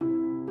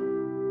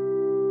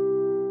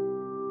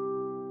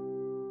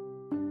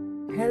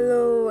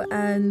Hello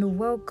and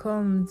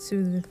welcome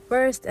to the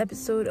first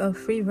episode of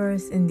Free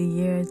Verse in the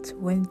year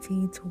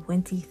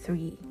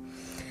 2023.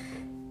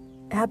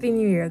 Happy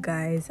New Year,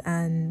 guys,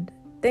 and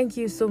thank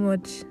you so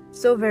much,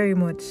 so very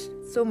much.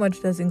 So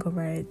much doesn't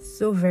cover it,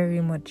 so very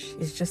much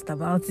is just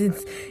about it.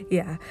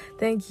 Yeah,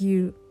 thank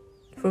you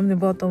from the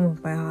bottom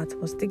of my heart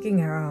for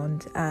sticking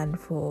around and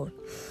for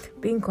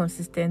being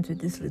consistent with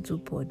this little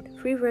pod.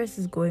 Free Verse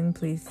is going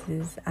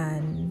places,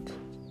 and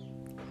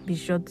be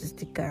sure to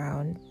stick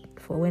around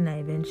for when I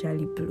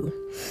eventually blow.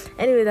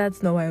 Anyway,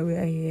 that's not why we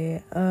are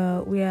here.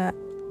 We are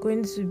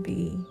going to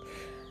be,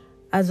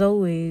 as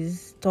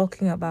always,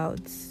 talking about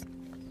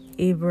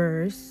a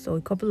verse or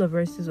a couple of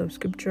verses of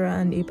scripture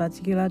and a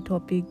particular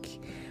topic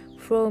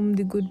from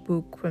the good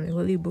book, from the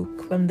holy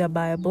book, from the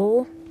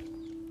Bible.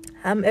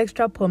 I'm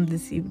extra pumped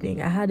this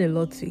evening. I had a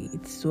lot to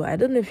eat, so I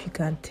don't know if you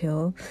can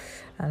tell,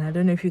 and I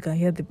don't know if you can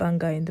hear the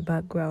banger in the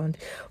background,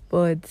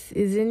 but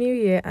it's a new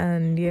year,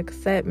 and the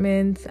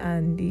excitement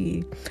and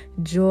the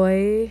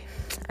joy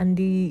and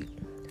the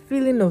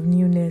feeling of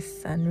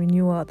newness and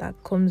renewal that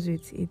comes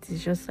with it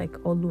is just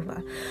like all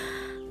over.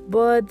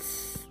 But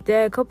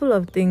there are a couple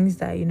of things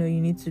that you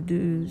need to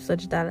do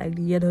such that like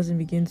the year doesn't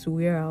begin to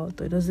wear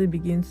out, or it doesn't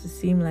begin to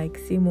seem like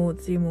same old.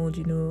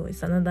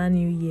 It's another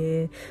new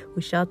year.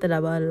 We shouted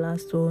about the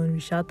last one, we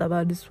shout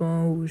about this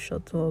one, we'll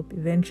shut up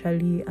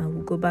eventually, and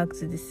we'll go back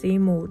to the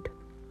same old.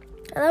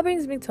 And that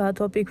brings me to our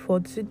topic for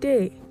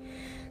today: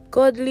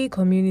 godly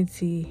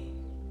community.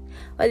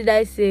 What did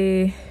I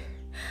say?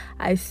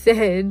 I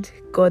said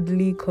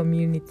godly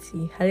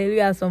community.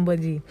 Hallelujah,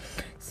 somebody.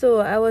 So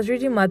I was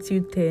reading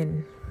Matthew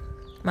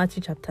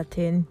chapter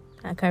 10.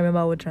 I can't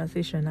remember what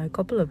translation, a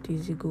couple of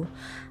days ago.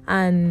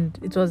 And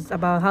it was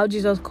about how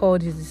Jesus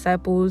called his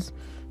disciples,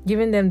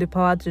 giving them the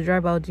power to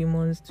drive out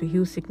demons, to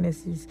heal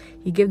sicknesses.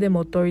 He gave them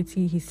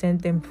authority. He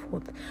sent them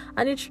forth.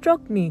 And it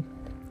struck me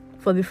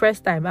for the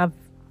first time. I've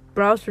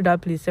browsed through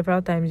that place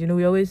several times.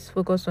 We always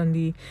focus on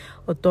the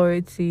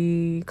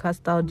authority,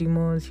 cast out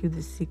demons, heal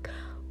the sick.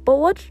 But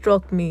what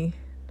struck me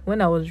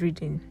when I was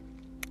reading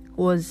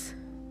was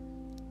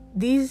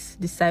these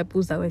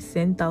disciples that were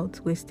sent out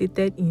were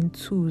stated in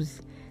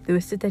twos. They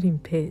were stated in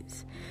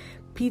pairs.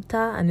 Peter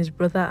and his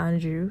brother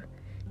Andrew,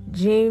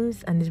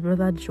 James and his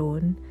brother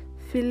John,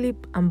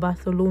 Philip and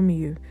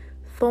Bartholomew,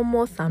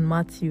 Thomas and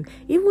Matthew.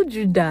 Even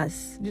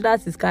Judas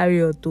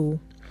Iscariot too,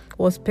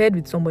 was paired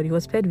with somebody. He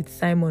was paired with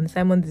Simon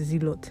the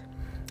Zealot.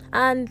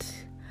 And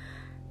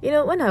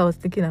when I was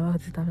thinking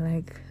about it, I'm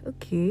like,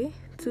 okay,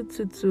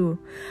 two.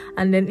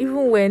 And then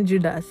even when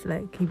Judas,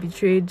 he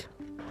betrayed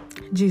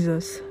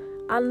Jesus,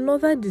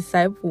 another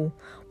disciple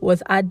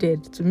was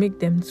added to make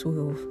them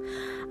 12.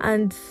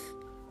 And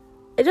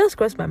it just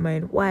crossed my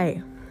mind.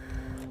 Why?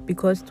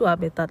 Because two are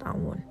better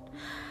than one.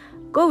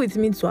 Go with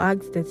me to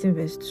Acts 13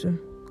 verse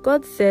 2.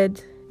 God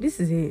said, this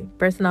is a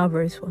personal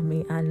verse for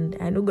me, and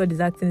I know God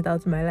is acting it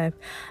out in my life.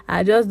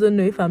 I just don't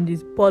know if I'm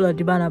this Paul or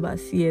the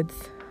Barnabas yet.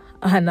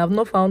 And I've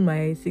not found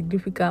my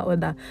significant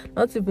other,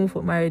 not even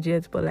for marriage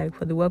yet, but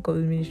for the work of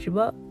the ministry.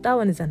 But that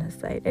one is an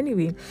aside.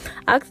 Anyway,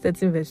 Acts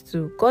 13 verse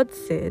 2. God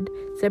said,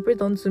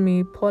 separate unto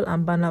me Paul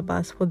and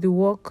Barnabas for the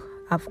work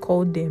I've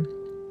called them.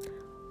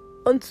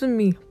 Unto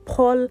me,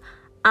 Paul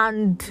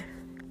and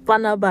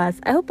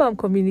Barnabas. I hope I'm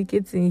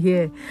communicating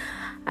here.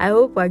 I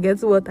hope I get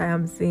what I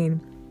am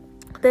saying.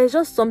 There's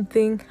just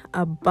something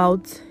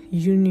about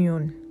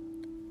union,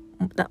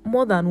 that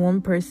more than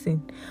one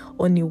person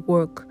on a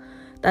work,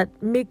 that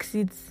makes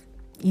it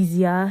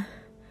easier,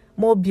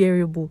 more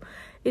bearable.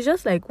 It's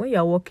just like when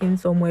you're walking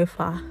somewhere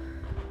far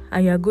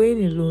and you're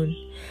going alone.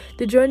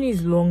 The journey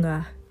is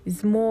longer,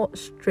 it's more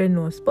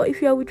strenuous. But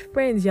if you're with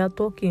friends, you're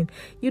talking,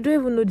 you don't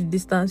even know the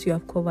distance you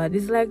have covered.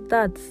 It's like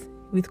that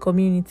with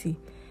community.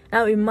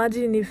 Now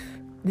imagine if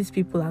these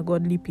people are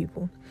godly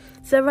people.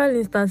 Several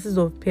instances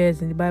of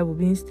pairs in the Bible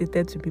being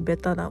stated to be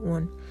better than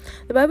one.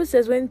 The Bible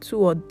says, when 2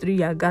 or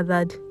 3 are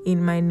gathered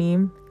in my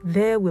name,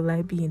 there will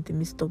I be in the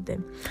midst of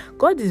them.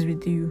 God is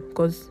with you,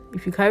 because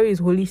if you carry his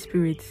Holy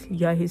Spirit,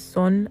 you are his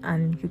son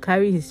and you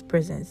carry his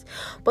presence.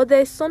 But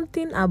there is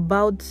something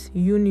about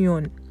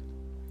union.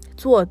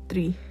 2 or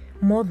 3,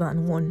 more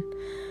than one.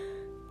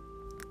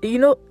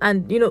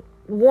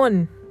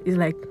 One is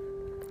like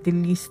the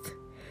least.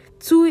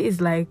 2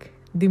 is like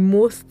the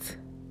most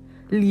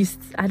least.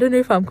 I don't know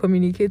if I'm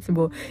communicating,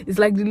 but it's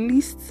like the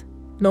least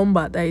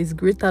number that is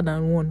greater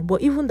than 1.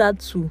 But even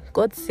that 2,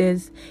 God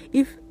says,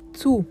 if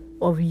 2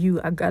 of you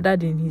are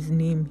gathered in his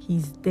name,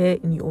 he's there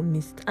in your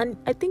midst. And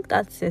I think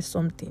that says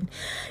something.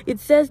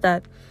 It says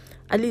that,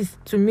 at least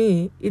to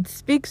me, it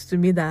speaks to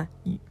me that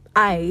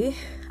I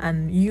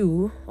and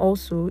you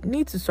also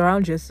need to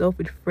surround yourself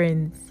with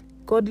friends,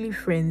 godly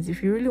friends.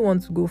 If you really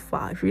want to go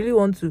far, if you really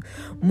want to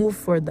move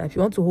further, if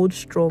you want to hold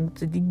strong,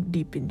 to dig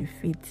deep in the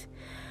faith.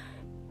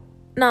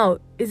 Now,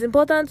 it's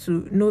important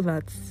to know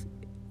that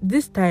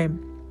this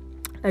time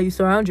that you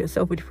surround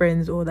yourself with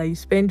friends, or that you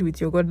spend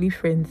with your godly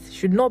friends,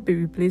 should not be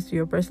replaced with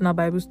your personal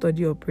Bible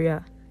study or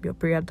prayer, your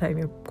prayer time,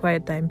 your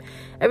quiet time.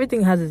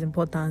 Everything has its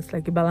importance,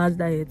 like a balanced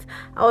diet.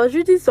 I was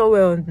reading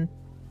somewhere on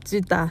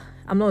Twitter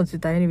I'm not on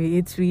Twitter anyway,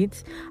 a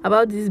tweet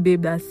about this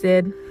babe that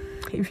said,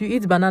 if you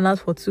eat bananas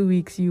for 2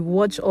 weeks, you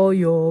watch all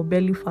your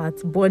belly fat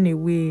burn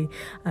away,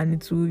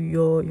 and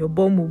your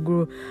bum will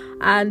grow.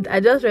 And I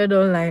just read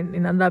online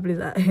in another place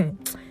that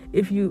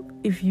if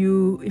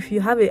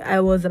you have it, I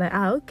was like,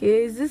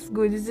 okay, is this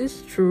good? Is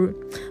this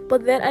true?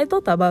 But then I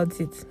thought about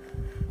it.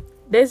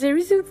 There's a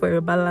reason for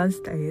a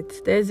balanced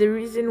diet. There's a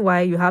reason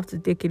why you have to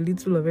take a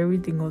little of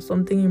everything or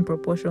something in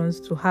proportions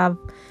to have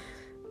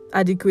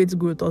adequate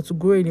growth or to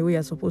grow in the way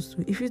you're supposed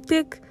to. If you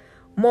take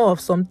more of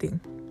something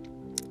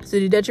to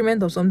the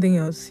detriment of something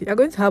else, you're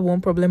going to have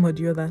one problem or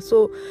the other.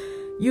 So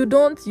you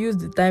don't use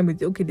the time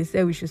with, okay, they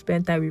said we should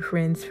spend time with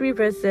friends. Free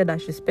verse said I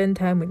should spend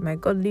time with my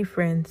godly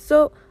friends.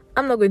 So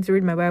I'm not going to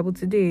read my Bible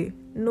today.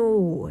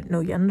 No,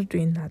 you're not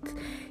doing that.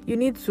 You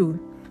need to,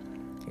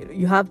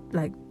 you have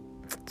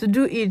to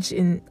do each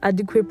in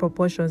adequate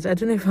proportions. I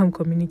don't know if I'm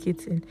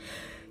communicating.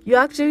 You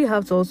actually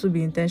have to also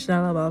be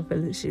intentional about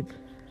fellowship.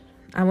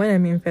 And when I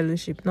mean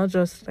fellowship, not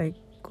just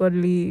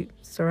godly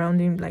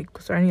surrounding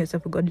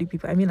yourself with godly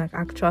people. I mean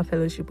actual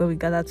fellowship where we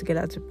gather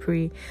together to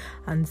pray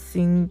and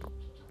sing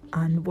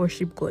and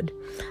worship God.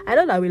 I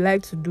know that we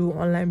like to do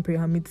online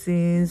prayer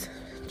meetings,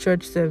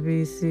 church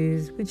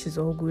services, which is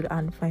all good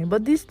and fine,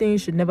 but these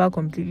things should never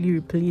completely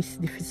replace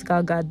the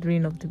physical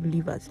gathering of the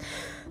believers.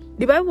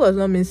 The Bible was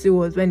not missing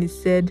words when it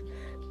said,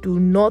 do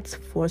not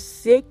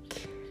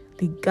forsake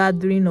the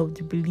gathering of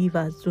the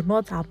believers. Do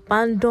not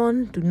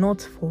abandon, do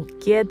not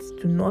forget,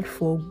 do not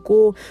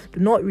forgo, do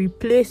not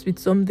replace with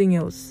something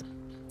else.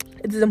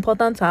 It is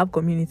important to have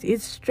community.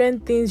 It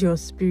strengthens your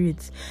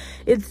spirit.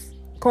 It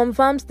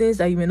confirms things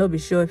that you may not be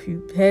sure if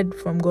you heard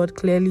from God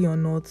clearly or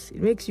not.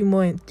 It makes you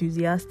more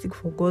enthusiastic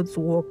for God's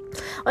work.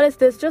 Honestly,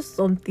 there's just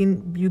something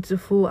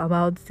beautiful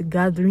about the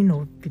gathering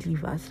of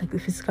believers, like the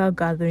physical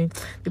gathering.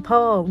 The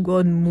power of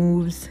God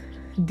moves.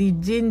 The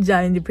ginger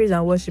in the praise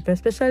and worship,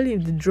 especially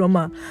if the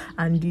drummer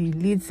and the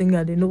lead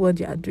singer, they know what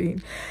they are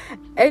doing.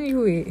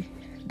 Anyway,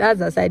 that's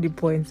aside the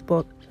point,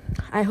 but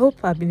I hope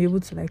I've been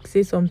able to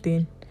say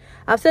something.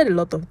 I've said a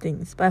lot of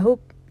things, but I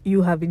hope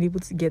you have been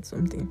able to get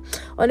something.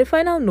 On a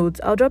final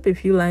note, I'll drop a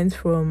few lines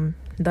from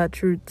That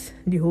Truth,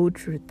 The Whole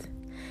Truth.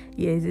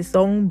 Yeah, it's a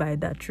song by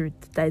That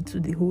Truth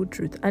titled The Whole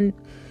Truth, and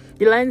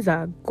the lines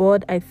are,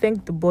 God, I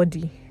thank the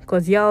body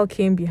because y'all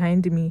came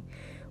behind me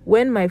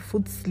when my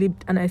foot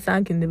slipped and I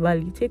sank in the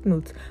valley. Take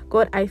note.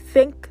 God, I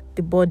thank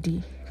the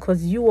body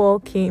because you all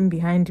came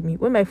behind me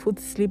when my foot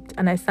slipped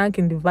and I sank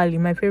in the valley.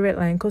 My favorite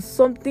line, because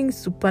something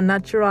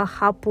supernatural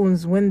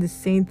happens when the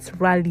saints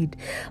rallied.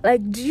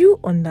 Do you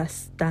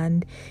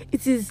understand?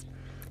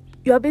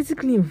 You are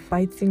basically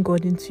inviting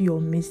God into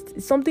your midst.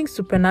 It's something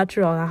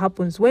supernatural that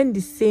happens when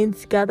the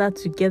saints gather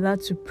together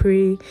to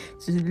pray,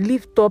 to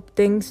lift up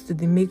thanks to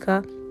the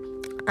Maker.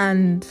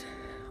 And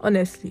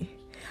honestly,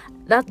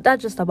 that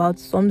just about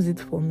sums it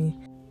for me.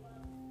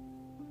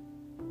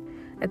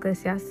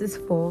 Ecclesiastes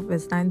 4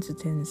 verse 9 to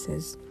 10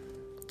 says,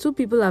 2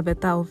 people are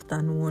better off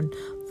than one,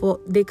 for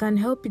they can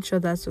help each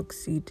other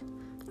succeed.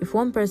 If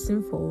one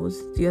person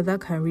falls, the other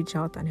can reach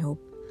out and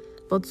help.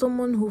 But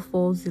someone who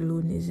falls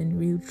alone is in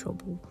real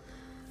trouble.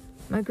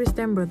 My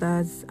Christian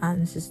brothers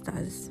and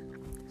sisters,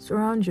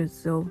 surround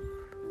yourself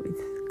with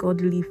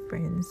godly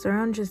friends.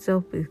 Surround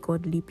yourself with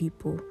godly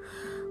people.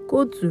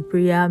 Go to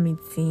prayer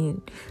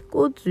meeting.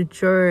 Go to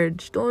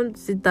church. Don't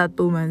sit at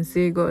home and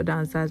say, God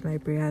answers my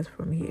prayers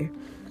from here.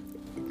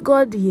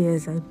 God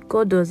hears and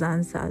God does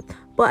answer.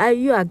 But are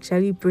you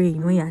actually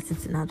praying when you're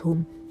sitting at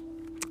home?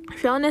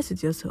 If you're honest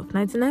with yourself,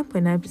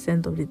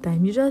 99.9% of the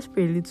time, you just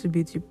pray a little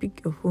bit, you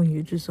pick your phone,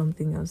 you do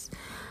something else.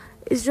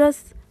 It's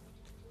just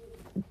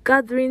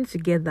gathering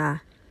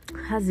together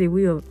has a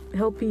way of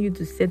helping you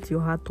to set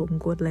your heart on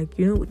God.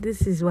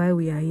 This is why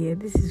we are here.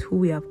 This is who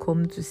we have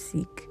come to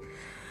seek.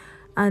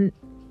 And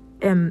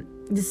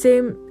the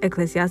same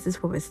Ecclesiastes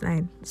 4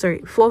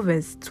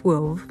 verse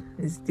 12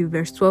 is the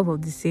verse 12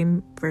 of the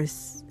same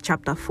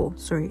chapter 4,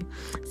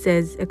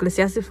 says,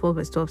 Ecclesiastes 4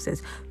 verse 12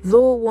 says,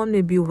 though one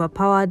may be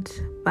overpowered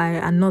by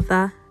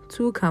another,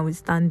 2 can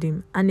withstand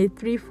him, and a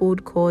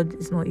 3-fold cord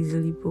is not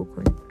easily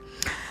broken.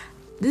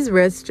 This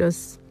verse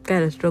just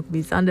kind of struck me.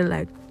 It sounded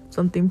like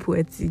something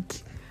poetic.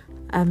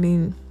 I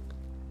mean,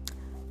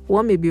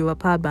 one may be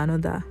overpowered by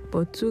another,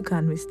 but 2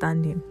 can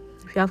withstand him.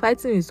 If you are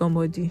fighting with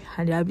somebody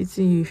and they are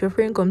beating you, if your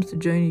friend comes to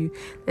join you,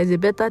 there's a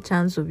better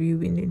chance of you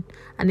winning.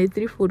 And a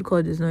 3-fold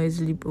cord is not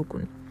easily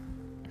broken.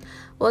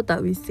 What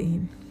are we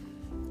saying?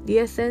 The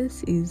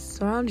essence is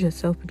surround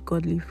yourself with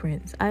godly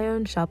friends.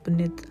 Iron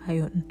sharpeneth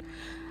iron.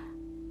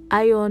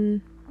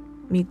 Iron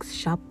makes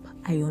sharp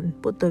iron.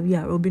 Both of you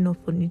are rubbing off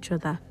on each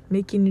other,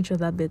 making each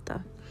other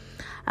better.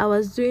 I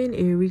was doing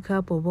a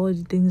recap of all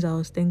the things I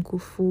was thankful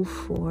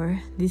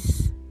for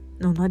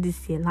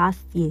last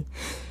year.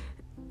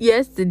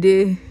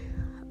 Yesterday,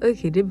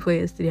 day before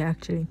yesterday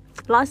actually.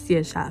 Last year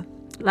is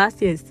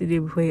the day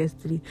before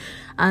yesterday.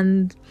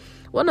 And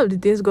one of the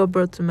things God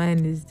brought to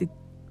mind is the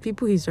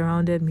people he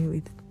surrounded me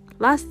with.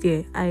 Last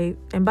year, I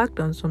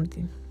embarked on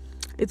something.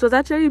 It was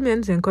actually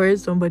meant to encourage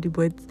somebody,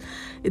 but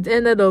it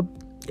ended up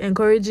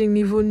encouraging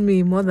even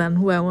me more than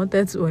who I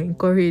wanted to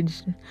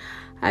encourage.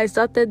 I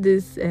started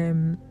this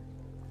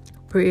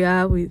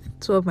prayer with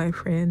two of my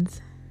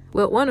friends.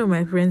 Well, one of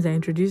my friends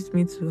introduced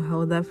me to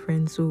her other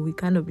friend, so we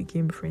kind of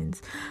became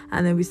friends.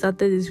 And then we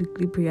started this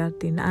weekly prayer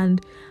thing,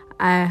 and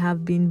I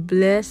have been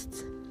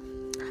blessed,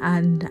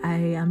 and I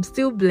am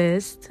still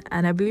blessed,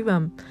 and I believe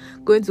I'm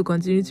going to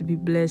continue to be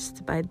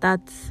blessed by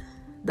that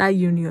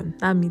union,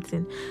 that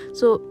meeting.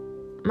 So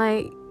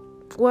my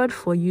word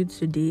for you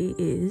today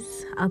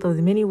is, out of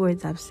the many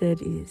words I've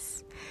said,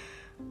 is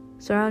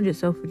surround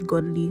yourself with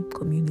godly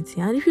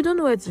community. And if you don't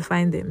know where to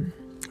find them,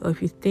 or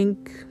if you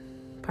think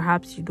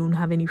perhaps you don't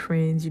have any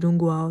friends, you don't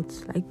go out,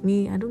 like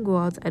me, I don't go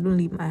out, I don't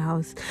leave my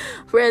house.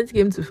 Friends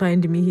came to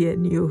find me here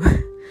new.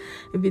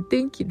 If you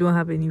think you don't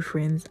have any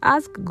friends,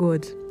 ask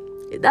God.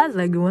 That's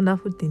like the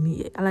wonderful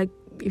thing. Like,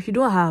 if you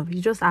don't have,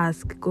 you just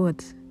ask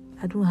God,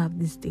 I don't have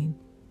this thing.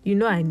 You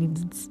know I need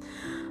it.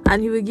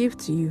 And He will give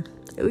to you.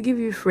 He will give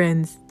you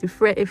friends. A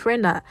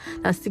friend that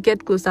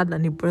sticks closer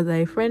than a brother.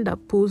 A friend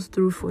that pulls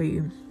through for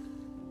you.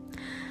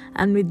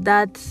 And with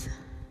that,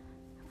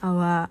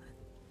 our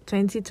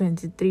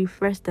 2023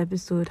 first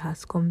episode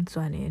has come to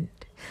an end.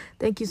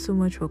 Thank you so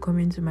much for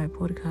coming to my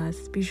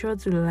podcast. Be sure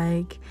to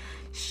like,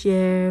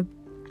 share.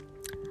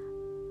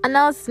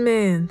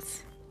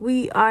 Announcements.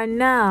 We are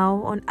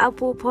now on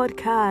Apple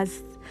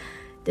Podcasts.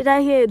 Did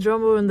I hear a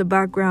drum roll in the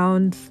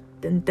background?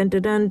 Dun, dun,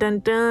 dun, dun, dun,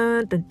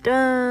 dun, dun,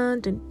 dun,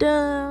 dun,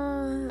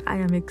 dun. I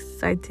am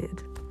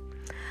excited.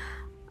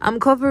 I'm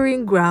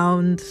covering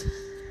ground.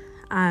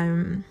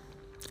 I'm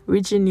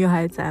reaching new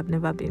heights I have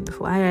never been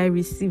before. I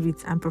receive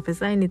it. I'm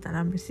prophesying it and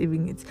I'm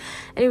receiving it.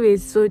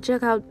 Anyways, so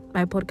check out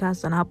my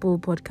podcast on Apple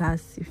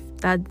Podcasts if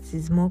that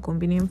is more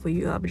convenient for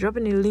you. I'll be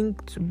dropping a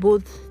link to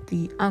both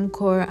the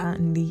Anchor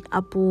and the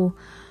Apple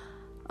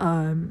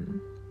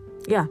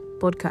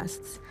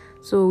podcasts.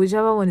 So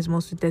whichever one is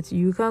most suited to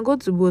you, you can go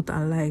to both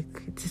and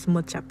like. It is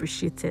much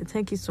appreciated.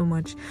 Thank you so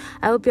much.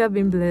 I hope you have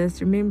been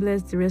blessed. Remain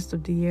blessed the rest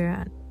of the year,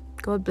 and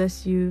God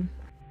bless you.